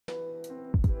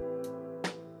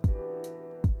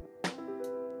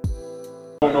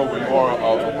don't know, but you are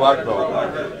a black belt.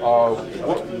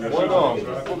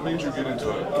 What made you get into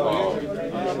it?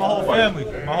 My whole family.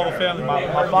 My whole family.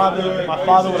 My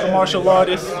father was a martial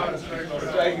artist.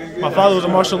 My father was a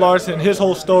martial artist, and his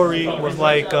whole story was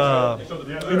like,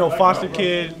 you know, foster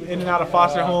kid, in and out of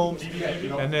foster homes,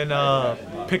 and then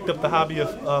picked up the hobby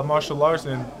of martial arts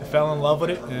and fell in love with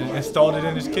it and installed it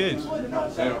in his kids.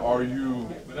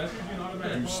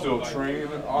 And do you still train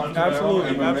often?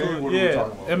 Absolutely, MMA? absolutely, yeah.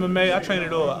 MMA, I train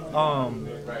it all.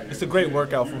 It's a great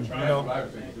workout for me, you know.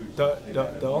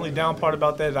 The only down part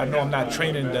about that is I know I'm not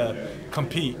training to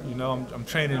compete. You know, I'm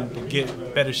training to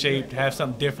get better shape, to have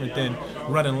something different than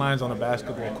running lines on a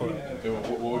basketball court.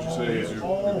 What would you say is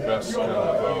your best kind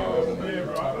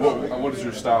of, what is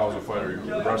your style as a fighter?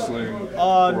 Wrestling,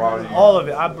 karate? All of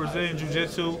it. I'm Brazilian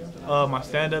Jiu-Jitsu. My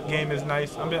stand-up game is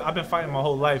nice. I've been fighting my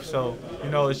whole life, so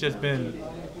you know it's just been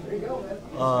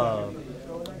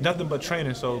nothing but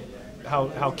training. So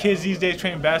how kids these days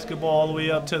train basketball all the way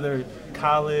up to their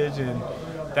college, and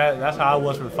that's how I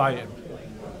was for fighting.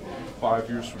 5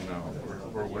 years from now,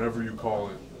 or whatever you call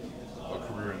it, a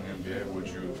career in the NBA, would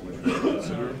you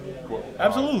consider?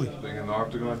 Absolutely. Being in the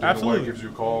octagon, Absolutely. Gives you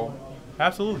a call.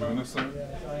 Absolutely. Doing this thing.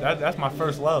 That's my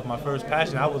first love, my first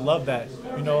passion. I would love that.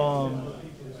 You know,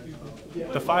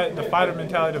 the fighter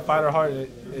mentality, the fighter heart,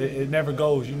 it never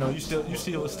goes. You know, you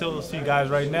still see guys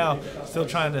right now still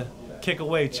trying to kick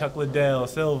away Chuck Liddell,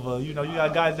 Silva. You know, you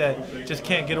got guys that just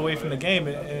can't get away from the game,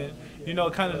 and you know,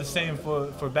 kind of the same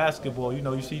for basketball. You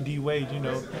know, you see D Wade. You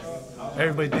know,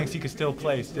 everybody thinks he can still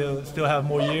play, still have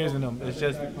more years in him. It's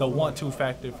just the want-to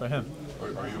factor for him.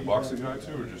 Are you a boxing guy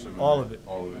too, or just MMA? All of it.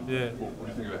 All of it. Yeah. What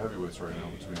do you think of the heavyweights right now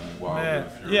between Wilder Man,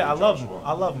 and Fury? yeah, I love them.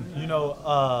 I love them. You know,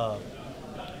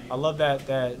 I love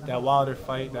that Wilder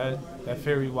fight, that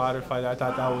Fury Wilder fight. I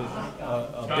thought that was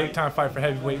a big time fight for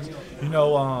heavyweights. You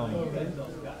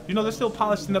know, they're still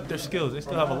polishing up their skills. They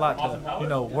still have a lot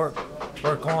to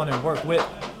work on and work with.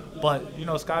 But you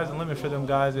know, sky's the limit for them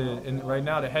guys. And right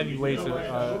now, the heavyweights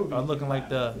are looking like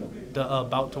the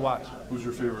bout to watch. Who's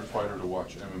your favorite fighter to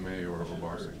watch, MMA or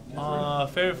boxing?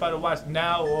 Favorite fighter to watch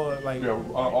now or like? Yeah,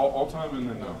 all time and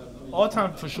then now. All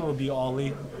time for sure would be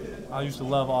Ali. I used to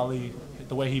love Ali.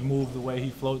 The way he moved, the way he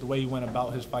flowed, the way he went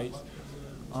about his fights.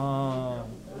 All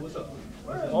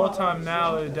time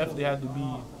now, it definitely had to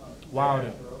be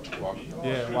Wilder.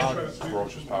 Yeah, Wilder.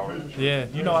 Ferocious power. Yeah,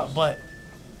 you know, but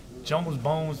Jones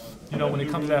Bones, you know, when it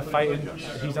comes to that fighting,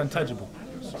 he's untouchable.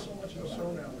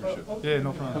 Yeah,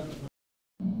 no problem.